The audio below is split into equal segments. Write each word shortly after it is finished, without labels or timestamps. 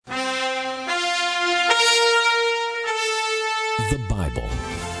The Bible.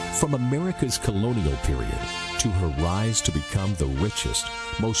 From America's colonial period to her rise to become the richest,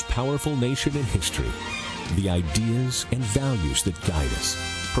 most powerful nation in history, the ideas and values that guide us,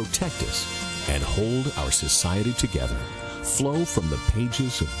 protect us, and hold our society together flow from the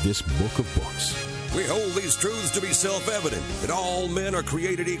pages of this book of books. We hold these truths to be self-evident, that all men are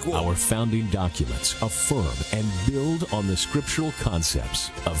created equal. Our founding documents affirm and build on the scriptural concepts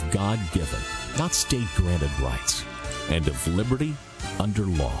of God-given, not state-granted rights, and of liberty under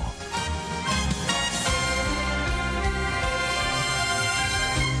law.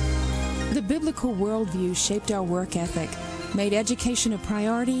 The biblical worldview shaped our work ethic, made education a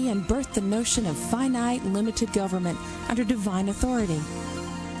priority, and birthed the notion of finite, limited government under divine authority.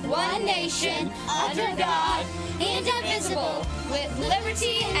 One nation, under God, indivisible, with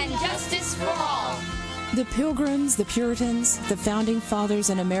liberty and justice for all. The Pilgrims, the Puritans, the Founding Fathers,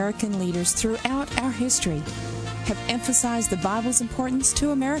 and American leaders throughout our history have emphasized the Bible's importance to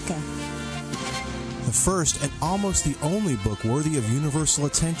America. The first and almost the only book worthy of universal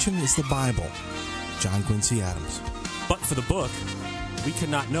attention is the Bible. John Quincy Adams. But for the book, we could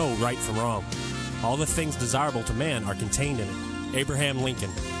not know right from wrong. All the things desirable to man are contained in it. Abraham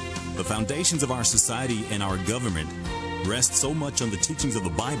Lincoln. The foundations of our society and our government rest so much on the teachings of the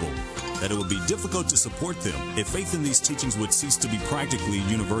Bible that it would be difficult to support them if faith in these teachings would cease to be practically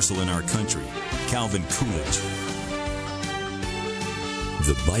universal in our country. Calvin Coolidge.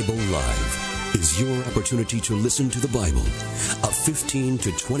 The Bible Live is your opportunity to listen to the Bible, a 15 to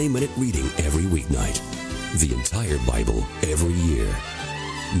 20-minute reading every weeknight. The entire Bible every year.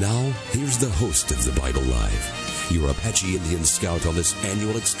 Now, here's the host of the Bible Live, your Apache Indian scout on this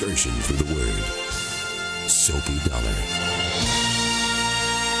annual excursion through the Word, Soapy Dollar.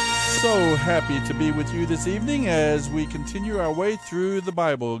 So happy to be with you this evening as we continue our way through the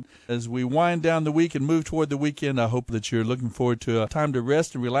Bible. As we wind down the week and move toward the weekend, I hope that you're looking forward to a time to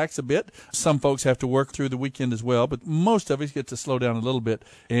rest and relax a bit. Some folks have to work through the weekend as well, but most of us get to slow down a little bit.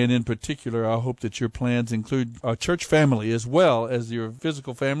 And in particular, I hope that your plans include a church family as well as your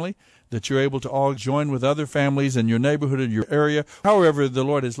physical family, that you're able to all join with other families in your neighborhood, in your area, however the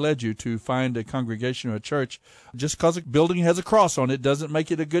Lord has led you to find a congregation or a church. Just because a building has a cross on it doesn't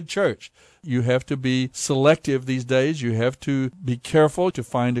make it a good church. You have to be selective these days. You have to be careful to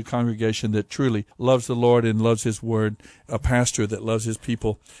find a congregation that truly loves the Lord and loves His Word, a pastor that loves his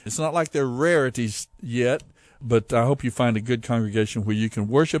people. It's not like they're rarities yet, but I hope you find a good congregation where you can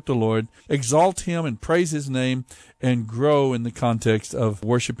worship the Lord, exalt Him and praise His name, and grow in the context of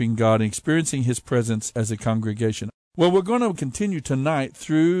worshiping God and experiencing His presence as a congregation. Well, we're going to continue tonight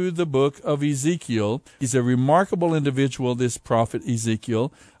through the book of Ezekiel. He's a remarkable individual, this prophet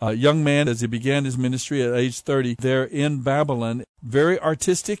Ezekiel, a young man as he began his ministry at age 30 there in Babylon. Very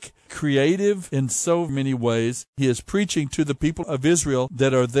artistic, creative in so many ways. He is preaching to the people of Israel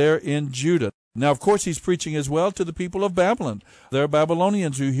that are there in Judah. Now, of course, he's preaching as well to the people of Babylon. There are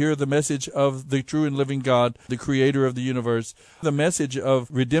Babylonians who hear the message of the true and living God, the creator of the universe, the message of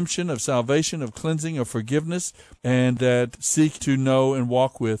redemption, of salvation, of cleansing, of forgiveness, and that seek to know and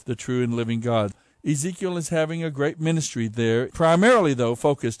walk with the true and living God. Ezekiel is having a great ministry there, primarily, though,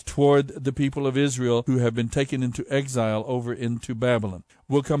 focused toward the people of Israel who have been taken into exile over into Babylon.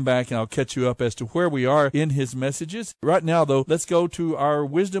 We'll come back and I'll catch you up as to where we are in his messages. Right now, though, let's go to our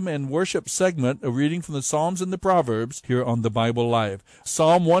wisdom and worship segment, a reading from the Psalms and the Proverbs here on the Bible Live.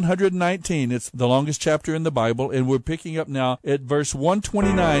 Psalm 119, it's the longest chapter in the Bible, and we're picking up now at verse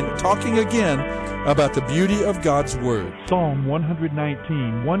 129, talking again about the beauty of God's Word. Psalm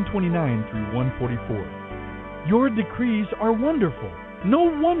 119, 129 through 144. Your decrees are wonderful. No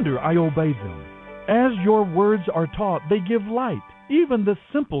wonder I obey them. As your words are taught, they give light. Even the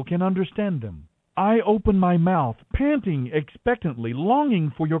simple can understand them. I open my mouth, panting expectantly,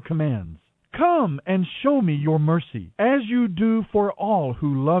 longing for your commands. Come and show me your mercy, as you do for all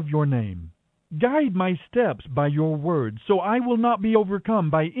who love your name. Guide my steps by your word, so I will not be overcome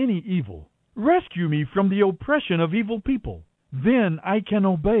by any evil. Rescue me from the oppression of evil people. Then I can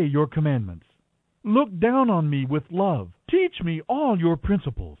obey your commandments. Look down on me with love. Teach me all your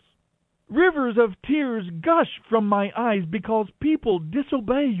principles. Rivers of tears gush from my eyes because people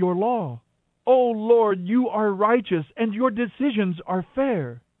disobey your law. O Lord, you are righteous and your decisions are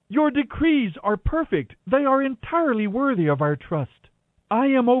fair. Your decrees are perfect. They are entirely worthy of our trust. I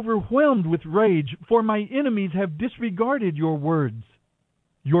am overwhelmed with rage, for my enemies have disregarded your words.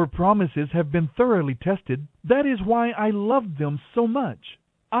 Your promises have been thoroughly tested. That is why I loved them so much.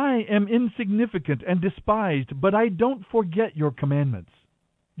 I am insignificant and despised, but I don't forget your commandments.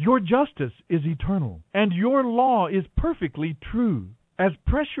 Your justice is eternal, and your law is perfectly true. As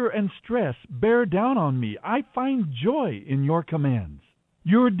pressure and stress bear down on me, I find joy in your commands.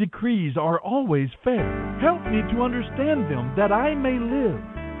 Your decrees are always fair. Help me to understand them, that I may live.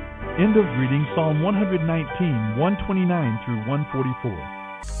 End of reading Psalm 119, 129 through 144.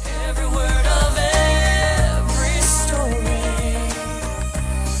 Every word of every story,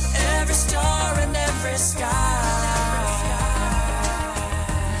 every star in every sky,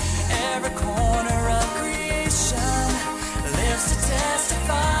 every corner of creation lives to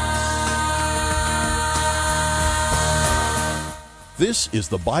testify. This is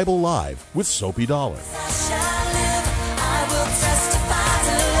the Bible Live with Soapy Dollar.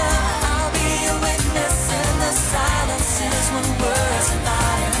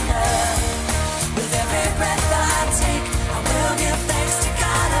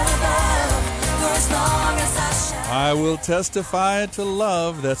 I will testify to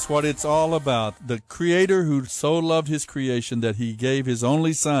love. That's what it's all about. The Creator who so loved His creation that He gave His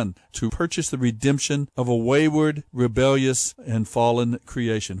only Son to purchase the redemption of a wayward, rebellious, and fallen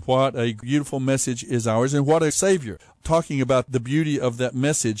creation. What a beautiful message is ours, and what a Savior. Talking about the beauty of that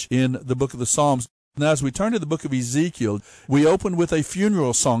message in the book of the Psalms. Now, as we turn to the book of Ezekiel, we open with a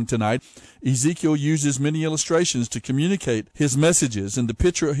funeral song tonight. Ezekiel uses many illustrations to communicate his messages. In the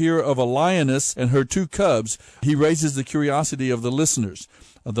picture here of a lioness and her two cubs, he raises the curiosity of the listeners.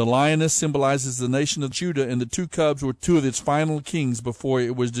 The lioness symbolizes the nation of Judah, and the two cubs were two of its final kings before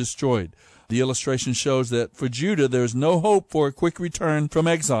it was destroyed. The illustration shows that for Judah, there is no hope for a quick return from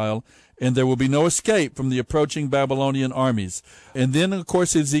exile, and there will be no escape from the approaching Babylonian armies. And then, of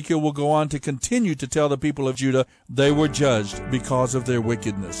course, Ezekiel will go on to continue to tell the people of Judah they were judged because of their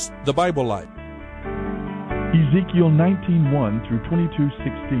wickedness. The Bible Light. Ezekiel 19:1 through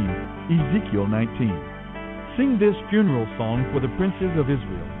 22:16. Ezekiel 19. Sing this funeral song for the princes of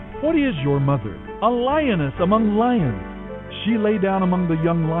Israel. What is your mother? A lioness among lions. She lay down among the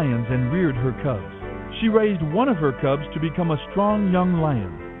young lions and reared her cubs. She raised one of her cubs to become a strong young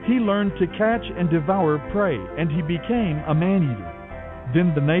lion. He learned to catch and devour prey, and he became a man-eater.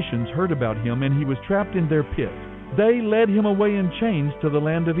 Then the nations heard about him, and he was trapped in their pit. They led him away in chains to the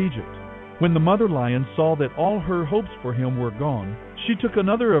land of Egypt. When the mother lion saw that all her hopes for him were gone, she took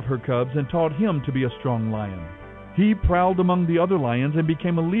another of her cubs and taught him to be a strong lion. He prowled among the other lions and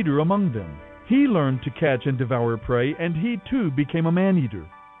became a leader among them. He learned to catch and devour prey, and he too became a man-eater.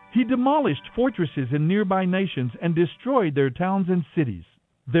 He demolished fortresses in nearby nations and destroyed their towns and cities.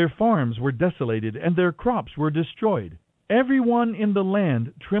 Their farms were desolated, and their crops were destroyed. Everyone in the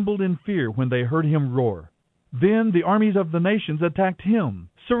land trembled in fear when they heard him roar. Then the armies of the nations attacked him,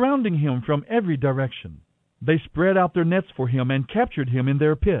 surrounding him from every direction. They spread out their nets for him and captured him in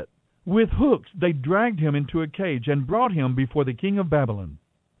their pit. With hooks they dragged him into a cage and brought him before the king of Babylon.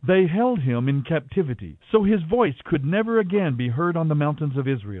 They held him in captivity, so his voice could never again be heard on the mountains of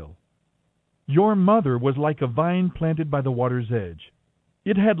Israel. Your mother was like a vine planted by the water's edge.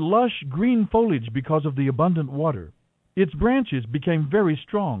 It had lush green foliage because of the abundant water. Its branches became very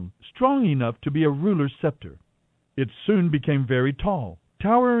strong, strong enough to be a ruler's scepter. It soon became very tall,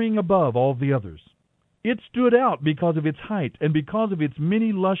 towering above all the others. It stood out because of its height and because of its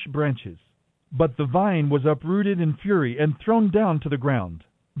many lush branches. But the vine was uprooted in fury and thrown down to the ground.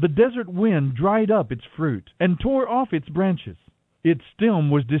 The desert wind dried up its fruit and tore off its branches. Its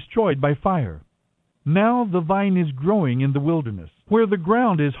stem was destroyed by fire. Now the vine is growing in the wilderness, where the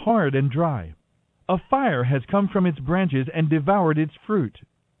ground is hard and dry. A fire has come from its branches and devoured its fruit.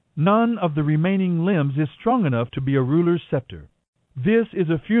 None of the remaining limbs is strong enough to be a ruler's scepter. This is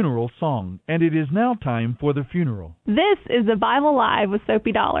a funeral song, and it is now time for the funeral. This is the Bible Live with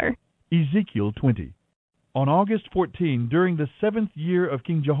Soapy Dollar. Ezekiel 20. On August 14, during the 7th year of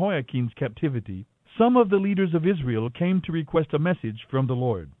King Jehoiakim's captivity, some of the leaders of Israel came to request a message from the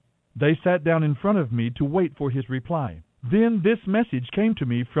Lord. They sat down in front of me to wait for his reply. Then this message came to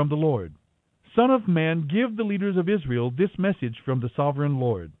me from the Lord. Son of man, give the leaders of Israel this message from the sovereign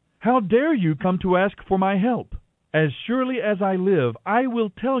Lord. How dare you come to ask for my help? As surely as I live, I will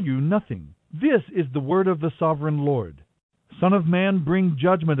tell you nothing. This is the word of the sovereign Lord. Son of man, bring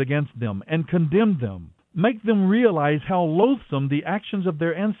judgment against them and condemn them. Make them realize how loathsome the actions of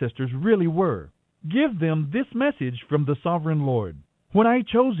their ancestors really were. Give them this message from the sovereign Lord. When I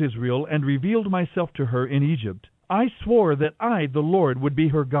chose Israel and revealed myself to her in Egypt, I swore that I, the Lord, would be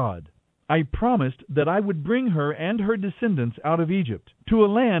her God. I promised that I would bring her and her descendants out of Egypt, to a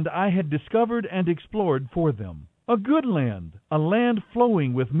land I had discovered and explored for them. A good land, a land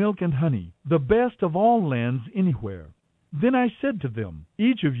flowing with milk and honey, the best of all lands anywhere. Then I said to them,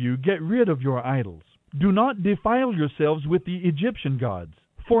 each of you get rid of your idols. Do not defile yourselves with the Egyptian gods,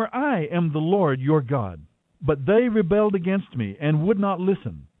 for I am the Lord your God. But they rebelled against me and would not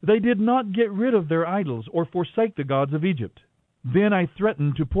listen. They did not get rid of their idols or forsake the gods of Egypt. Then I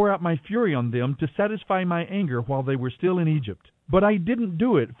threatened to pour out my fury on them to satisfy my anger while they were still in Egypt. But I didn't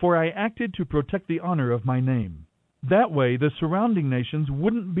do it, for I acted to protect the honor of my name. That way the surrounding nations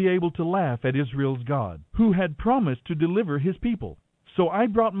wouldn't be able to laugh at Israel's God, who had promised to deliver his people. So I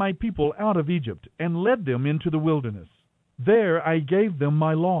brought my people out of Egypt and led them into the wilderness. There I gave them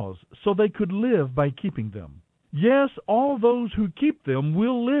my laws, so they could live by keeping them. Yes, all those who keep them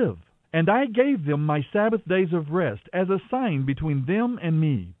will live. And I gave them my Sabbath days of rest as a sign between them and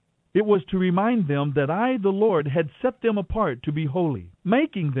me. It was to remind them that I, the Lord, had set them apart to be holy,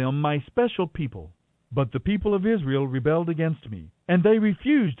 making them my special people. But the people of Israel rebelled against me, and they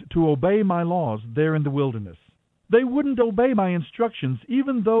refused to obey my laws there in the wilderness. They wouldn't obey my instructions,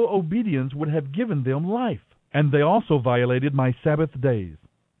 even though obedience would have given them life. And they also violated my Sabbath days.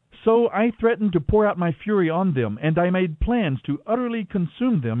 So I threatened to pour out my fury on them, and I made plans to utterly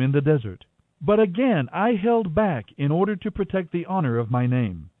consume them in the desert. But again I held back in order to protect the honor of my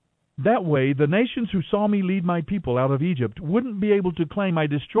name. That way the nations who saw me lead my people out of Egypt wouldn't be able to claim I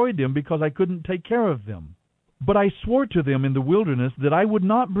destroyed them because I couldn't take care of them. But I swore to them in the wilderness that I would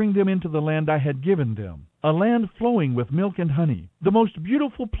not bring them into the land I had given them, a land flowing with milk and honey, the most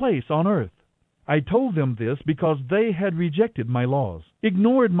beautiful place on earth. I told them this because they had rejected my laws,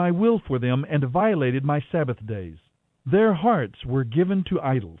 ignored my will for them, and violated my Sabbath days. Their hearts were given to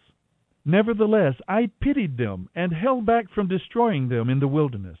idols. Nevertheless, I pitied them and held back from destroying them in the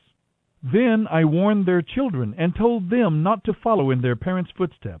wilderness. Then I warned their children and told them not to follow in their parents'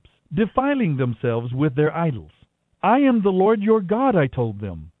 footsteps, defiling themselves with their idols. I am the Lord your God, I told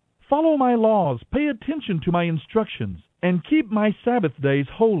them. Follow my laws, pay attention to my instructions, and keep my Sabbath days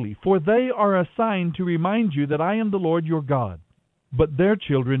holy, for they are a sign to remind you that I am the Lord your God. But their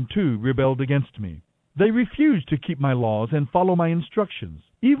children too rebelled against me. They refused to keep my laws and follow my instructions,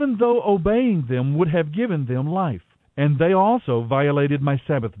 even though obeying them would have given them life, and they also violated my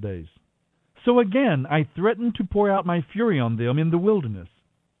Sabbath days. So again I threatened to pour out my fury on them in the wilderness.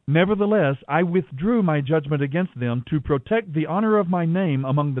 Nevertheless, I withdrew my judgment against them to protect the honor of my name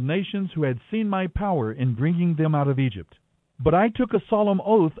among the nations who had seen my power in bringing them out of Egypt. But I took a solemn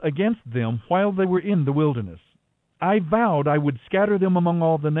oath against them while they were in the wilderness. I vowed I would scatter them among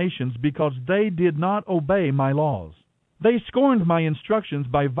all the nations because they did not obey my laws. They scorned my instructions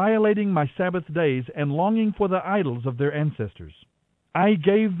by violating my Sabbath days and longing for the idols of their ancestors. I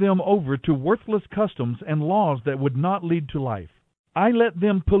gave them over to worthless customs and laws that would not lead to life. I let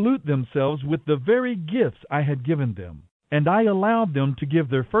them pollute themselves with the very gifts I had given them, and I allowed them to give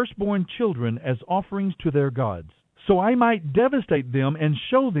their firstborn children as offerings to their gods, so I might devastate them and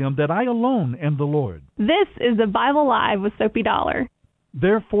show them that I alone am the Lord. This is the Bible Live with Soapy Dollar.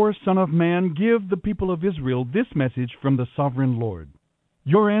 Therefore, Son of Man, give the people of Israel this message from the Sovereign Lord.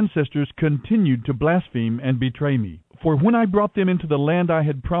 Your ancestors continued to blaspheme and betray me. For when I brought them into the land I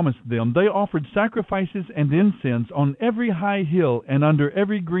had promised them, they offered sacrifices and incense on every high hill and under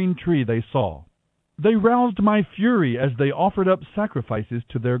every green tree they saw. They roused my fury as they offered up sacrifices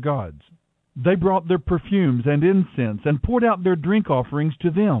to their gods. They brought their perfumes and incense and poured out their drink offerings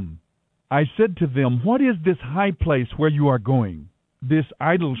to them. I said to them, "What is this high place where you are going?" This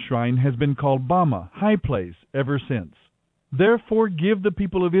idol shrine has been called Bama, high place, ever since. Therefore give the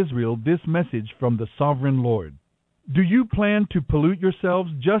people of Israel this message from the Sovereign Lord. Do you plan to pollute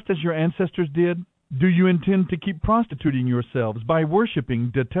yourselves just as your ancestors did? Do you intend to keep prostituting yourselves by worshiping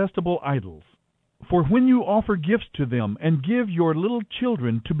detestable idols? For when you offer gifts to them and give your little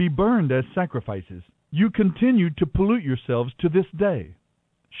children to be burned as sacrifices, you continue to pollute yourselves to this day.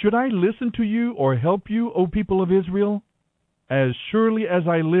 Should I listen to you or help you, O people of Israel? As surely as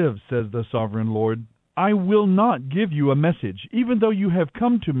I live, says the Sovereign Lord, I will not give you a message, even though you have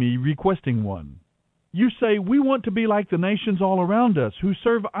come to me requesting one. You say, "We want to be like the nations all around us who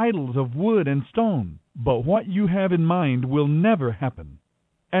serve idols of wood and stone." But what you have in mind will never happen.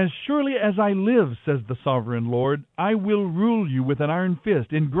 As surely as I live, says the Sovereign Lord, I will rule you with an iron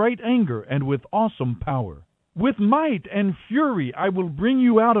fist in great anger and with awesome power. With might and fury I will bring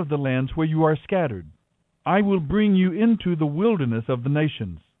you out of the lands where you are scattered. I will bring you into the wilderness of the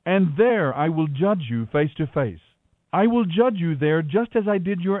nations, and there I will judge you face to face. I will judge you there just as I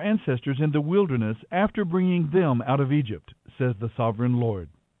did your ancestors in the wilderness after bringing them out of Egypt, says the Sovereign Lord.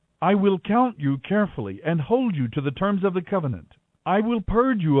 I will count you carefully and hold you to the terms of the covenant. I will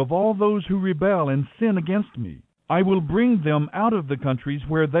purge you of all those who rebel and sin against me. I will bring them out of the countries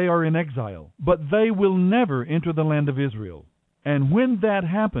where they are in exile, but they will never enter the land of Israel. And when that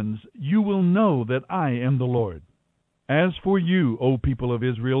happens, you will know that I am the Lord. As for you, O people of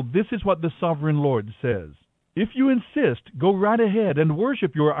Israel, this is what the Sovereign Lord says. If you insist, go right ahead and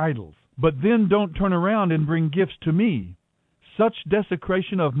worship your idols, but then don't turn around and bring gifts to me. Such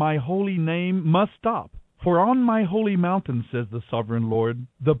desecration of my holy name must stop. For on my holy mountain, says the sovereign Lord,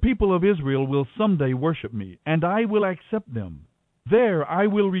 the people of Israel will someday worship me, and I will accept them. There I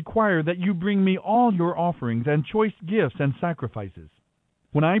will require that you bring me all your offerings and choice gifts and sacrifices.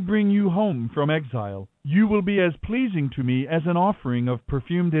 When I bring you home from exile, you will be as pleasing to me as an offering of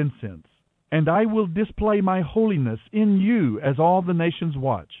perfumed incense, and I will display my holiness in you as all the nations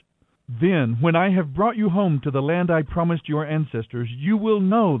watch. Then, when I have brought you home to the land I promised your ancestors, you will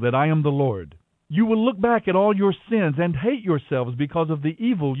know that I am the Lord. You will look back at all your sins and hate yourselves because of the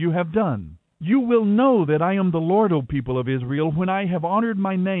evil you have done. You will know that I am the Lord, O people of Israel, when I have honored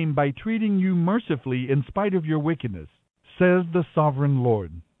my name by treating you mercifully in spite of your wickedness, says the sovereign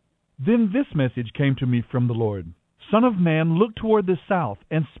Lord. Then this message came to me from the Lord. Son of man, look toward the south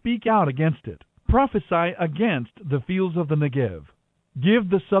and speak out against it. Prophesy against the fields of the Negev. Give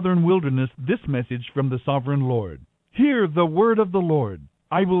the southern wilderness this message from the sovereign Lord. Hear the word of the Lord.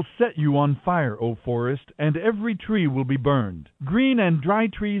 I will set you on fire, O forest, and every tree will be burned, green and dry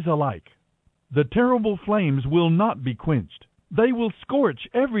trees alike. The terrible flames will not be quenched. They will scorch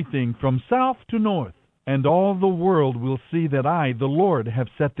everything from south to north, and all the world will see that I, the Lord, have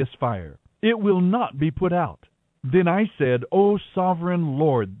set this fire. It will not be put out. Then I said, O sovereign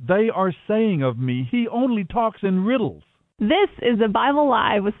Lord, they are saying of me, he only talks in riddles. This is the Bible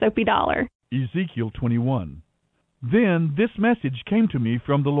Live with Soapy Dollar. Ezekiel 21. Then this message came to me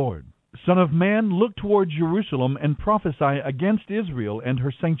from the Lord. Son of man, look toward Jerusalem and prophesy against Israel and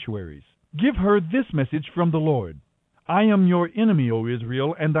her sanctuaries. Give her this message from the Lord. I am your enemy, O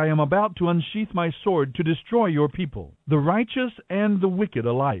Israel, and I am about to unsheath my sword to destroy your people, the righteous and the wicked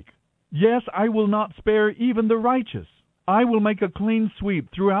alike. Yes, I will not spare even the righteous. I will make a clean sweep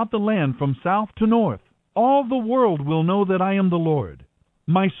throughout the land from south to north. All the world will know that I am the Lord.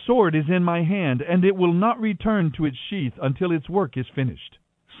 My sword is in my hand, and it will not return to its sheath until its work is finished.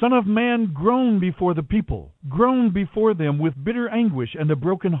 Son of man, groan before the people. Groan before them with bitter anguish and a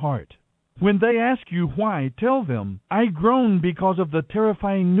broken heart. When they ask you why, tell them, I groan because of the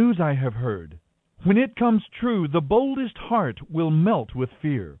terrifying news I have heard. When it comes true, the boldest heart will melt with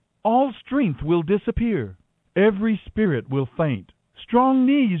fear. All strength will disappear. Every spirit will faint. Strong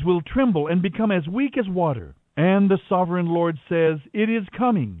knees will tremble and become as weak as water. And the sovereign Lord says, it is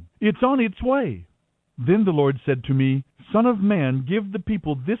coming. It's on its way. Then the Lord said to me, Son of man, give the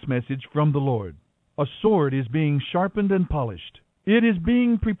people this message from the Lord. A sword is being sharpened and polished. It is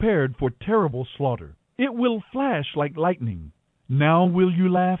being prepared for terrible slaughter. It will flash like lightning. Now will you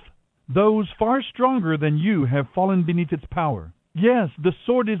laugh? Those far stronger than you have fallen beneath its power. Yes, the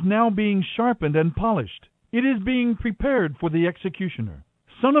sword is now being sharpened and polished. It is being prepared for the executioner.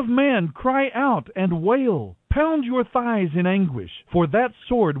 Son of man, cry out and wail. Pound your thighs in anguish, for that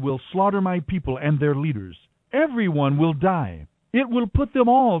sword will slaughter my people and their leaders. Everyone will die. It will put them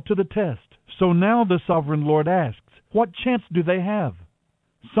all to the test. So now the sovereign Lord asks, what chance do they have?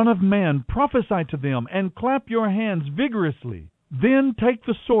 Son of man, prophesy to them and clap your hands vigorously. Then take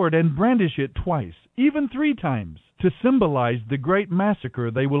the sword and brandish it twice, even 3 times, to symbolize the great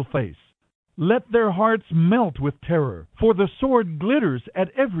massacre they will face. Let their hearts melt with terror, for the sword glitters at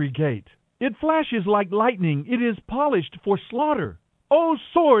every gate. It flashes like lightning. It is polished for slaughter. O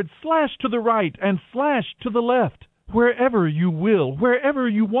sword, slash to the right and slash to the left, wherever you will, wherever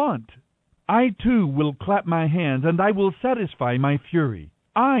you want. I too will clap my hands, and I will satisfy my fury.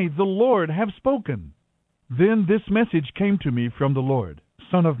 I, the Lord, have spoken. Then this message came to me from the Lord.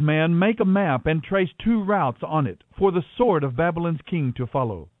 Son of man, make a map and trace 2 routes on it for the sword of Babylon's king to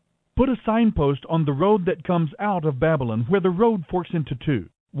follow. Put a signpost on the road that comes out of Babylon, where the road forks into 2.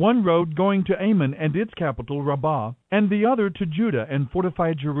 One road going to Ammon and its capital, Rabbah, and the other to Judah and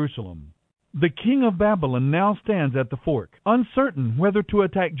fortified Jerusalem. The king of Babylon now stands at the fork, uncertain whether to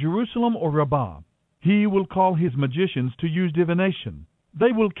attack Jerusalem or Rabbah. He will call his magicians to use divination.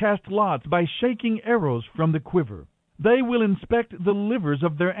 They will cast lots by shaking arrows from the quiver. They will inspect the livers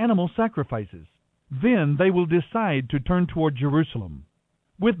of their animal sacrifices. Then they will decide to turn toward Jerusalem.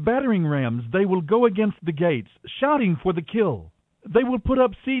 With battering rams they will go against the gates, shouting for the kill. They will put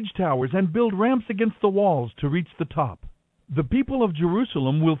up siege towers and build ramps against the walls to reach the top. The people of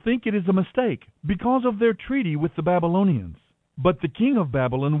Jerusalem will think it is a mistake because of their treaty with the Babylonians. But the king of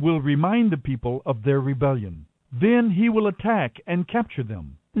Babylon will remind the people of their rebellion. Then he will attack and capture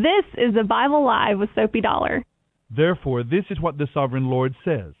them. This is the Bible Live with Soapy Dollar. Therefore, this is what the sovereign Lord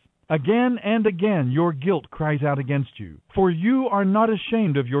says. Again and again your guilt cries out against you, for you are not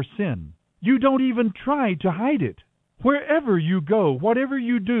ashamed of your sin. You don't even try to hide it. Wherever you go, whatever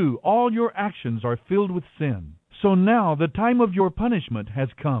you do, all your actions are filled with sin. So now the time of your punishment has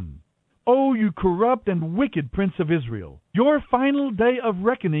come. O you corrupt and wicked Prince of Israel, your final day of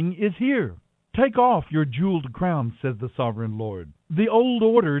reckoning is here. Take off your jeweled crown, says the sovereign Lord. The old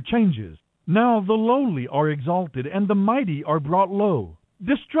order changes. Now the lowly are exalted, and the mighty are brought low.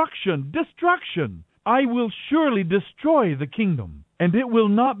 Destruction! Destruction! I will surely destroy the kingdom, and it will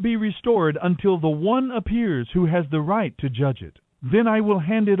not be restored until the one appears who has the right to judge it. Then I will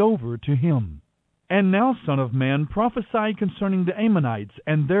hand it over to him. And now, Son of Man, prophesy concerning the Ammonites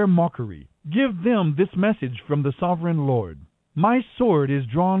and their mockery. Give them this message from the sovereign Lord. My sword is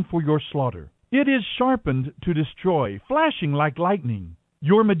drawn for your slaughter. It is sharpened to destroy, flashing like lightning.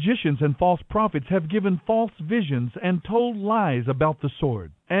 Your magicians and false prophets have given false visions and told lies about the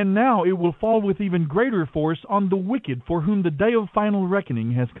sword. And now it will fall with even greater force on the wicked for whom the day of final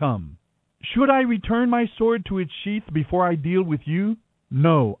reckoning has come. Should I return my sword to its sheath before I deal with you?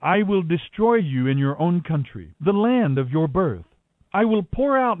 No, I will destroy you in your own country, the land of your birth. I will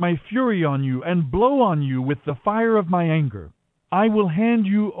pour out my fury on you and blow on you with the fire of my anger. I will hand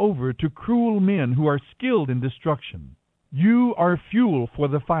you over to cruel men who are skilled in destruction. You are fuel for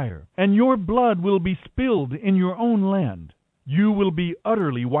the fire, and your blood will be spilled in your own land. You will be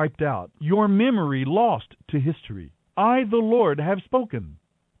utterly wiped out, your memory lost to history. I, the Lord, have spoken.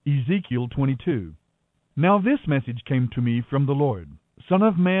 Ezekiel 22. Now this message came to me from the Lord. Son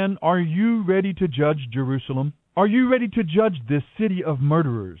of man, are you ready to judge Jerusalem? Are you ready to judge this city of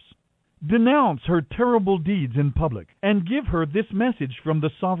murderers? Denounce her terrible deeds in public, and give her this message from the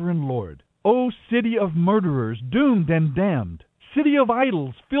sovereign Lord. O city of murderers, doomed and damned, city of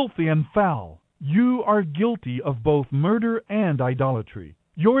idols, filthy and foul, you are guilty of both murder and idolatry.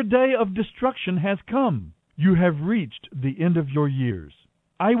 Your day of destruction has come. You have reached the end of your years.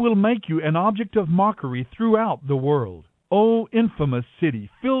 I will make you an object of mockery throughout the world. O infamous city,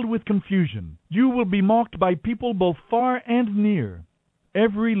 filled with confusion, you will be mocked by people both far and near.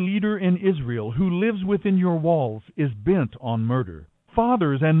 Every leader in Israel who lives within your walls is bent on murder.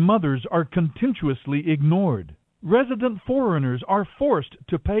 Fathers and mothers are contemptuously ignored. Resident foreigners are forced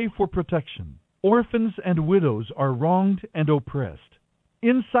to pay for protection. Orphans and widows are wronged and oppressed.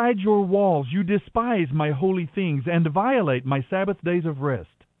 Inside your walls you despise my holy things and violate my Sabbath days of rest.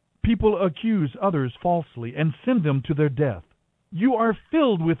 People accuse others falsely and send them to their death. You are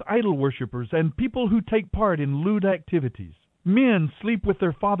filled with idol worshippers and people who take part in lewd activities. Men sleep with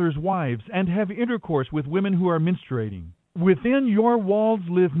their fathers' wives and have intercourse with women who are menstruating. Within your walls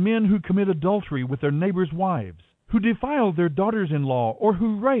live men who commit adultery with their neighbors' wives, who defile their daughters-in-law, or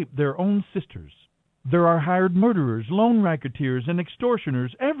who rape their own sisters. There are hired murderers, loan racketeers, and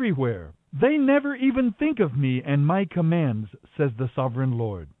extortioners everywhere. They never even think of me and my commands, says the sovereign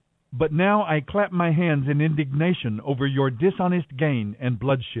Lord. But now I clap my hands in indignation over your dishonest gain and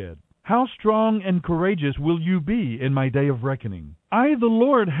bloodshed. How strong and courageous will you be in my day of reckoning? I, the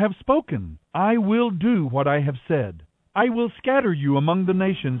Lord, have spoken. I will do what I have said. I will scatter you among the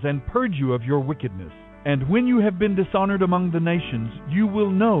nations and purge you of your wickedness. And when you have been dishonored among the nations, you will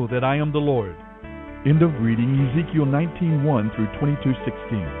know that I am the Lord. End of reading Ezekiel 19:1 through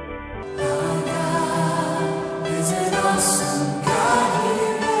 22:16.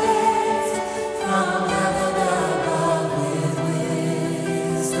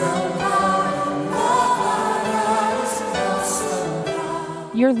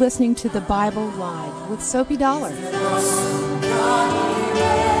 You're listening to the Bible Live with Soapy Dollar.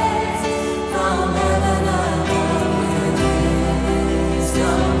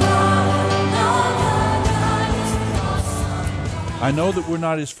 I know that we're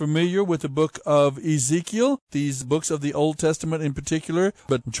not as familiar with the book of Ezekiel, these books of the Old Testament in particular,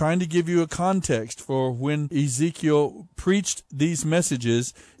 but I'm trying to give you a context for when Ezekiel preached these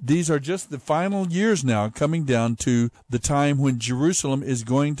messages. These are just the final years now, coming down to the time when Jerusalem is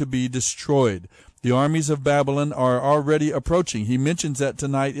going to be destroyed. The armies of Babylon are already approaching. He mentions that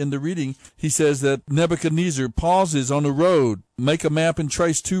tonight in the reading. He says that Nebuchadnezzar pauses on a road. Make a map and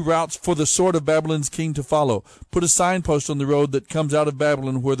trace 2 routes for the sword of Babylon's king to follow. Put a signpost on the road that comes out of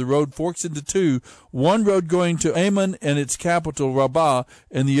Babylon where the road forks into 2. One road going to Ammon and its capital, Rabbah,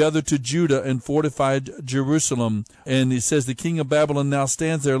 and the other to Judah and fortified Jerusalem. And it says the king of Babylon now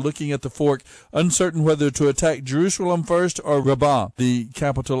stands there looking at the fork, uncertain whether to attack Jerusalem first or Rabbah, the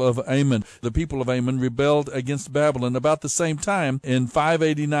capital of Ammon. The people of Ammon rebelled against Babylon about the same time in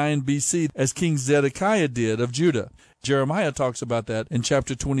 589 BC as King Zedekiah did of Judah. Jeremiah talks about that in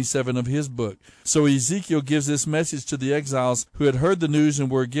chapter 27 of his book. So Ezekiel gives this message to the exiles who had heard the news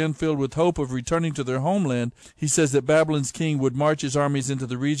and were again filled with hope of returning to their homeland. He says that Babylon's king would march his armies into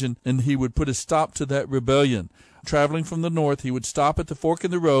the region and he would put a stop to that rebellion. traveling from the north, he would stop at the fork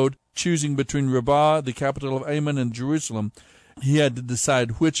in the road, choosing between Rabbah, the capital of Ammon, and Jerusalem. He had to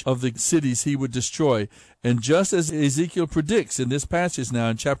decide which of the cities he would destroy. And just as Ezekiel predicts in this passage now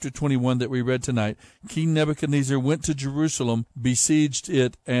in chapter 21 that we read tonight, King Nebuchadnezzar went to Jerusalem, besieged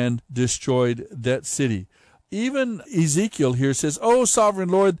it, and destroyed that city. Even Ezekiel here says, "Oh, sovereign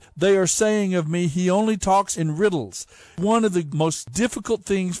Lord, they are saying of me, he only talks in riddles." One of the most difficult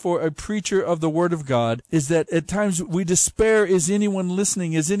things for a preacher of the Word of God is that at times we despair. Is anyone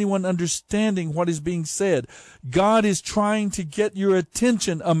listening? Is anyone understanding what is being said? God is trying to get your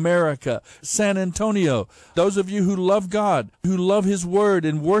attention, America, San Antonio. Those of you who love God, who love His Word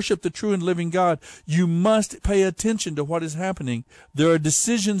and worship the true and living God, you must pay attention to what is happening. There are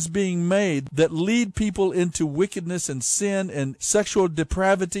decisions being made that lead people into wickedness and sin and sexual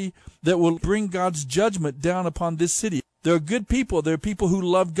depravity that will bring God's judgment down upon this city. There are good people. There are people who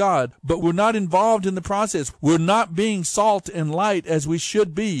love God, but we're not involved in the process. We're not being salt and light as we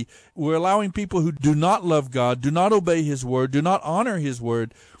should be. We're allowing people who do not love God, do not obey His Word, do not honor His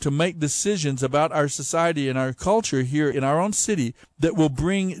Word, to make decisions about our society and our culture here in our own city that will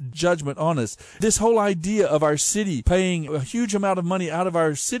bring judgment on us. This whole idea of our city paying a huge amount of money out of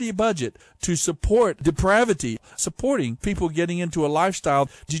our city budget to support depravity, supporting people getting into a lifestyle.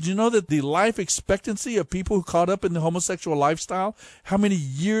 Did you know that the life expectancy of people who caught up in the homosexual lifestyle, how many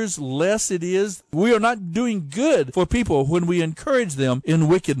years less it is? We are not doing good for people when we encourage them in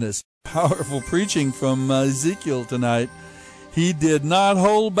wickedness. Powerful preaching from Ezekiel tonight. He did not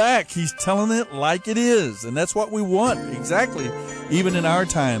hold back. He's telling it like it is. And that's what we want, exactly, even in our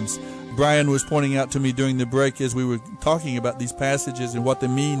times. Brian was pointing out to me during the break as we were talking about these passages and what they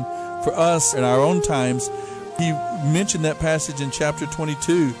mean for us in our own times. He mentioned that passage in chapter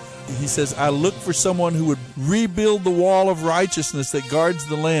 22. He says, "I look for someone who would rebuild the wall of righteousness that guards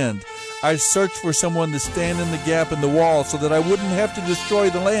the land. I searched for someone to stand in the gap in the wall so that I wouldn't have to destroy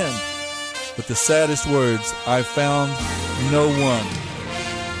the land. But the saddest words, I found no one."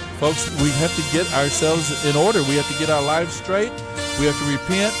 Folks, we have to get ourselves in order. We have to get our lives straight. We have to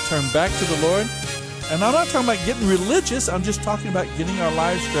repent, turn back to the Lord. And I'm not talking about getting religious. I'm just talking about getting our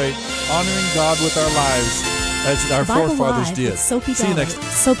lives straight, honoring God with our lives as our forefathers did. See you next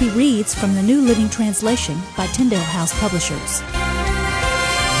time. Soapy reads from the New Living Translation by Tyndale House Publishers.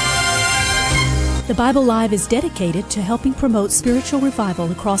 The Bible Live is dedicated to helping promote spiritual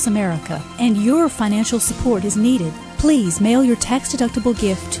revival across America, and your financial support is needed. Please mail your tax-deductible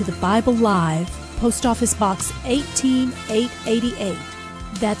gift to the Bible Live, Post Office Box 18888.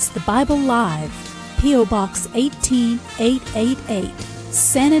 That's the Bible Live, P.O. Box 18888,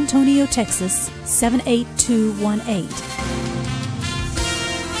 San Antonio, Texas 78218.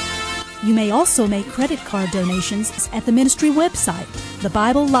 You may also make credit card donations at the ministry website,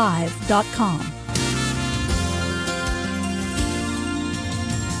 thebiblelive.com.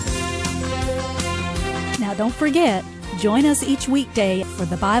 Now don't forget, join us each weekday for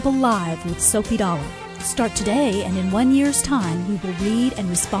the Bible Live with Soapy Dollar. Start today, and in 1 year's time, we will read and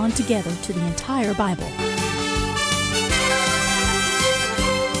respond together to the entire Bible.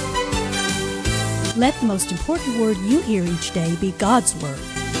 Let the most important word you hear each day be God's Word.